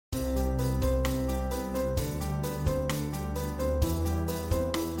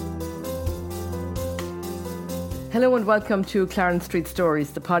Hello and welcome to Clarence Street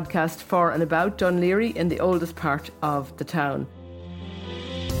Stories, the podcast for and about Dún Laoghaire in the oldest part of the town.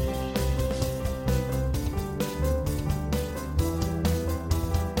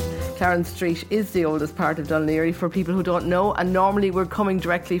 Clarence Street is the oldest part of Dún Laoghaire for people who don't know, and normally we're coming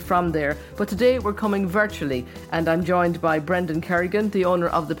directly from there. But today we're coming virtually, and I'm joined by Brendan Kerrigan, the owner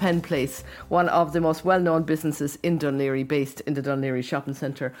of the Pen Place, one of the most well-known businesses in Dún Laoghaire, based in the Dún Laoghaire Shopping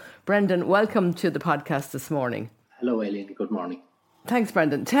Centre. Brendan, welcome to the podcast this morning. Hello, Aileen. Good morning. Thanks,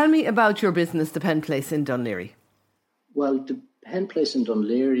 Brendan. Tell me about your business, the Pen Place in Dún Laoghaire. Well, the Pen Place in Dún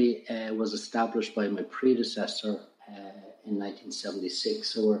Laoghaire was established by my predecessor in 1976,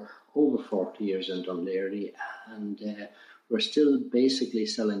 so we're over 40 years in Dún Laoghaire, and we're still basically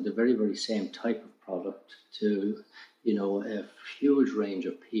selling the very, very same type of product to, a huge range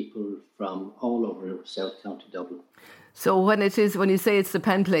of people from all over South County Dublin. So when you say it's the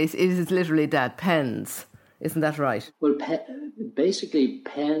Pen Place, it is literally that, pens. Isn't that right? Well, basically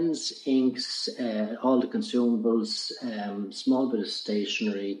pens, inks, all the consumables, small bit of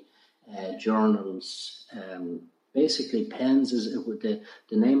stationery, journals. Basically, pens is the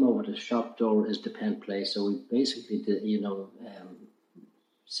name over the shop door is the Pen Place. So we basically,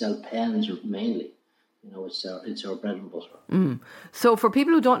 sell pens mainly. It's our bread and butter. Mm. So for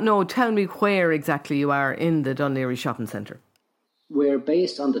people who don't know, tell me where exactly you are in the Dún Laoghaire Shopping Centre. We're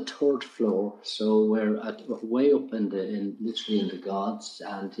based on the third floor, so we're way up literally in the gods,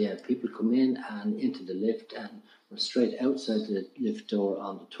 and people come in and into the lift, and we're straight outside the lift door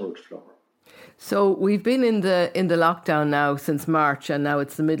on the third floor. So we've been in the lockdown now since March, and now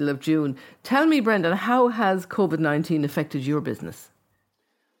it's the middle of June. Tell me, Brendan, how has COVID-19 affected your business?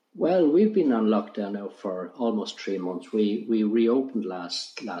 Well, we've been on lockdown now for almost 3 months. We reopened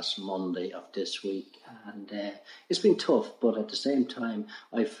last Monday of this week, and it's been tough. But at the same time,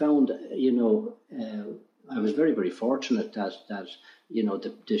 I found, I was very, very fortunate that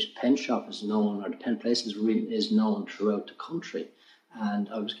the pen shop is known, or the Pen Place is known throughout the country. And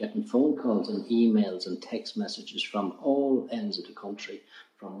I was getting phone calls and emails and text messages from all ends of the country,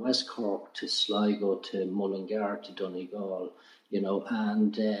 from West Cork to Sligo to Mullingar to Donegal,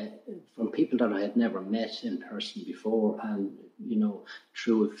 and from people that I had never met in person before. And,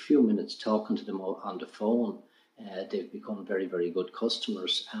 through a few minutes talking to them on the phone, they've become very, very good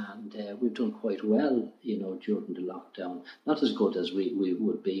customers. And we've done quite well, during the lockdown. Not as good as we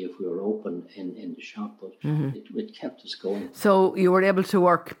would be if we were open in the shop, but it kept us going. So you were able to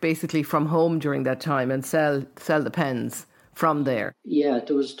work basically from home during that time and sell the pens from there? Yeah,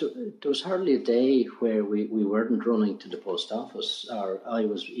 there was hardly a day where we weren't running to the post office, or I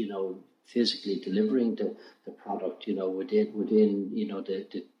was, physically delivering the product, within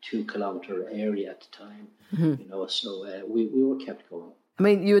the 2 kilometre area at the time, so we were kept going. I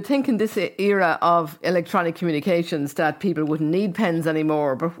mean, you would think in this era of electronic communications that people wouldn't need pens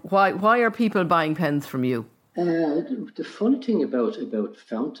anymore, but why are people buying pens from you? The funny thing about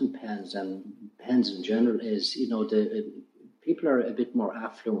fountain pens and pens in general is, people are a bit more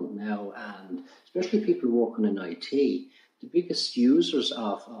affluent now, and especially people working in IT. The biggest users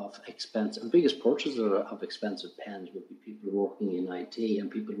of biggest purchasers of expensive pens would be people working in IT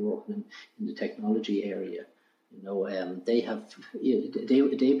and people working in the technology area. They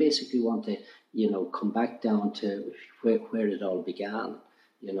basically want to, come back down to where it all began.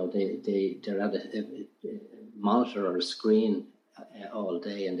 They're at a monitor or a screen all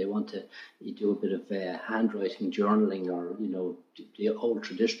day, and they want to do a bit of handwriting, journaling, or the old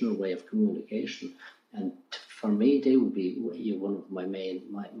traditional way of communication. And for me, they would be one of my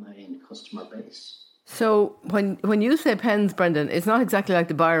main customer base. So when you say pens, Brendan, it's not exactly like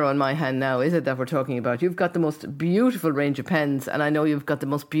the biro in my hand now, is it, that we're talking about? You've got the most beautiful range of pens, and I know you've got the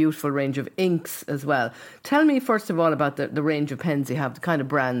most beautiful range of inks as well. Tell me first of all about the range of pens you have, the kind of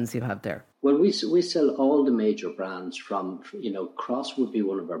brands you have there. Well, we sell all the major brands from, Cross would be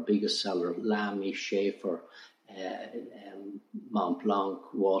one of our biggest sellers, Lamy, Schaefer, Mont Blanc,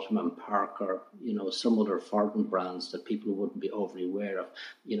 Waterman, Parker, some other foreign brands that people wouldn't be overly aware of.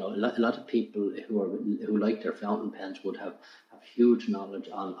 A lot of people who like their fountain pens would have huge knowledge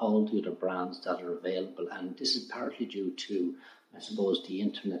on all the other brands that are available. And this is partly due to, I suppose, the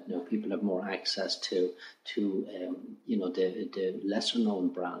internet. Now people have more access to the lesser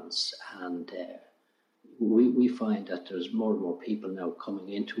known brands, and we find that there's more and more people now coming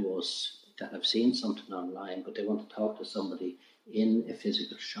into us that have seen something online, but they want to talk to somebody in a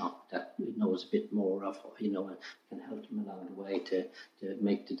physical shop that knows a bit more of, and can help them along the way to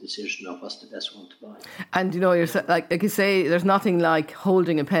make the decision of what's the best one to buy. And you're like you say, there's nothing like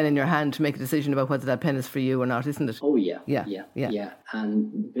holding a pen in your hand to make a decision about whether that pen is for you or not, isn't it? Oh yeah.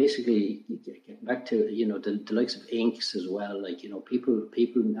 And basically, getting back to the likes of inks as well. Like people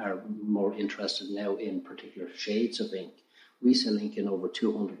are more interested now in particular shades of ink. We sell ink in over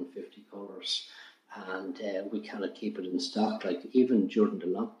 250 colours. And we cannot keep it in stock. Like even during the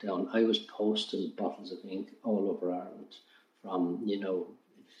lockdown, I was posting bottles of ink all over Ireland, from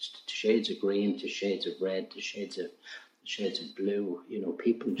shades of green to shades of red to shades of blue.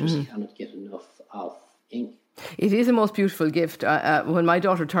 People just cannot get enough of ink. It is a most beautiful gift. When my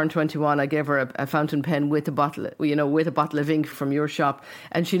daughter turned 21, I gave her a fountain pen with a bottle, with a bottle of ink from your shop,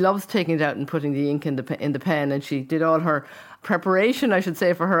 and she loves taking it out and putting the ink in the pen. And she did all her preparation, I should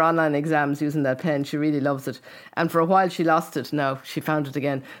say, for her online exams using that pen. She really loves it. And for a while she lost it. Now she found it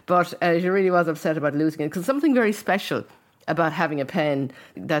again, but she really was upset about losing it, because something very special about having a pen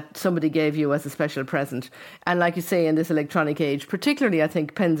that somebody gave you as a special present. And like you say, in this electronic age, particularly, I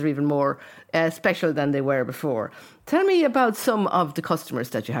think pens are even more special than they were before. Tell me about some of the customers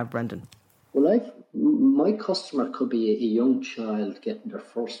that you have, Brendan. Well, my customer could be a young child getting their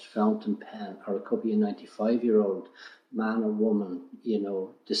first fountain pen, or it could be a 95-year-old man or woman,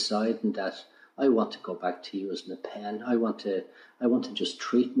 deciding that I want to go back to using a pen. I want to just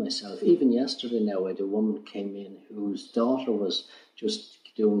treat myself. Even yesterday now, I had a woman came in whose daughter was just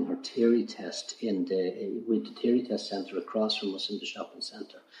doing her theory test with the theory test centre across from us in the shopping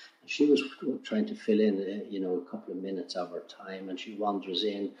centre. And she was trying to fill in, a couple of minutes of her time, and she wanders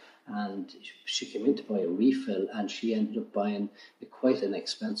in, and she came in to buy a refill, and she ended up buying quite an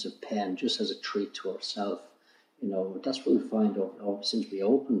expensive pen just as a treat to herself. That's what we find since we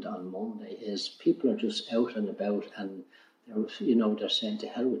opened on Monday, is people are just out and about, and they're saying, to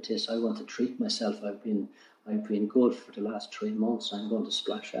hell with this, I want to treat myself. I've been good for the last 3 months. I'm going to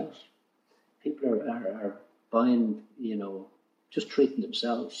splash out. People are buying, just treating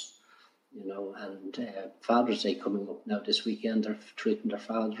themselves, and Father's Day coming up now this weekend, they're treating their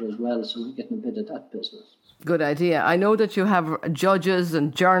father as well. So we're getting a bit of that business. Good idea. I know that you have judges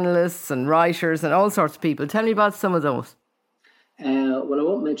and journalists and writers and all sorts of people. Tell me about some of those. Well, I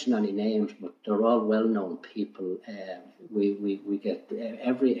won't mention any names, but they're all well-known people. We get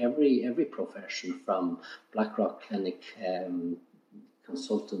every profession, from Blackrock Clinic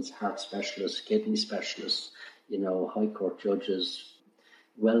consultants, heart specialists, kidney specialists, High Court judges,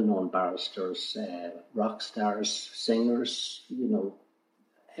 well-known barristers, rock stars, singers,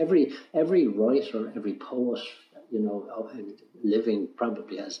 every writer, every poet, living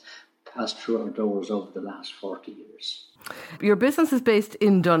probably has passed through our doors over the last 40 years. Your business is based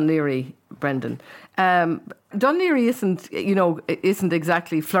in Dún Laoghaire, Brendan. Dún Laoghaire isn't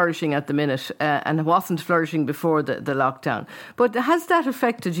exactly flourishing at the minute, and wasn't flourishing before the lockdown. But has that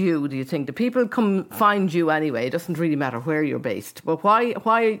affected you, do you think? Do people come find you anyway? It doesn't really matter where you're based. But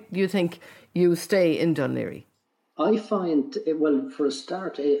why do you think you stay in Dún Laoghaire? I find, well, for a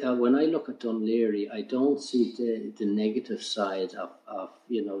start, when I look at Dún Laoghaire, I don't see the negative side of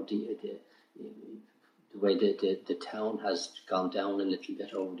the way the town has gone down a little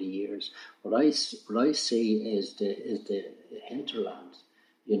bit over the years. What I see is the hinterland.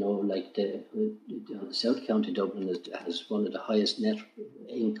 Like the South County Dublin has one of the highest net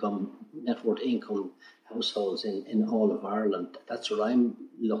worth income households in all of Ireland. That's what I'm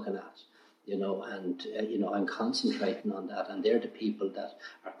looking at. And I'm concentrating on that, and they're the people that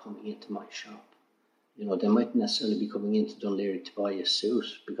are coming into my shop. They mightn't necessarily be coming into Dún Laoghaire to buy a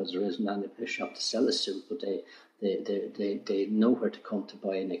suit, because there isn't any shop to sell a suit, but they know where to come to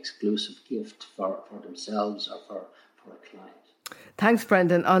buy an exclusive gift for themselves or for a client. Thanks,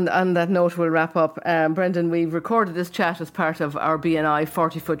 Brendan. On that note, we'll wrap up. Brendan, we've recorded this chat as part of our BNI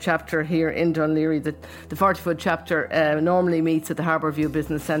 40-foot chapter here in Dún Laoghaire. The 40-foot chapter normally meets at the Harbourview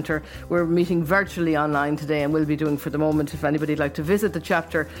Business Centre. We're meeting virtually online today, and we'll be doing for the moment. If anybody'd like to visit the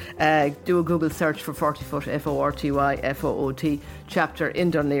chapter, do a Google search for 40-foot, FORTY, chapter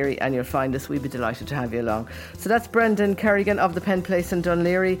in Dún Laoghaire, and you'll find us. We'd be delighted to have you along. So that's Brendan Kerrigan of the Pen Place in Dún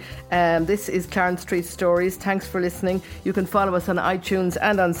Laoghaire. This is Clarence Street Stories. Thanks for listening. You can follow us on iTunes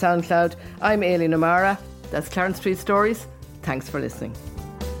and on SoundCloud. I'm Aileen O'Mara. That's Clarence Street Stories. Thanks for listening.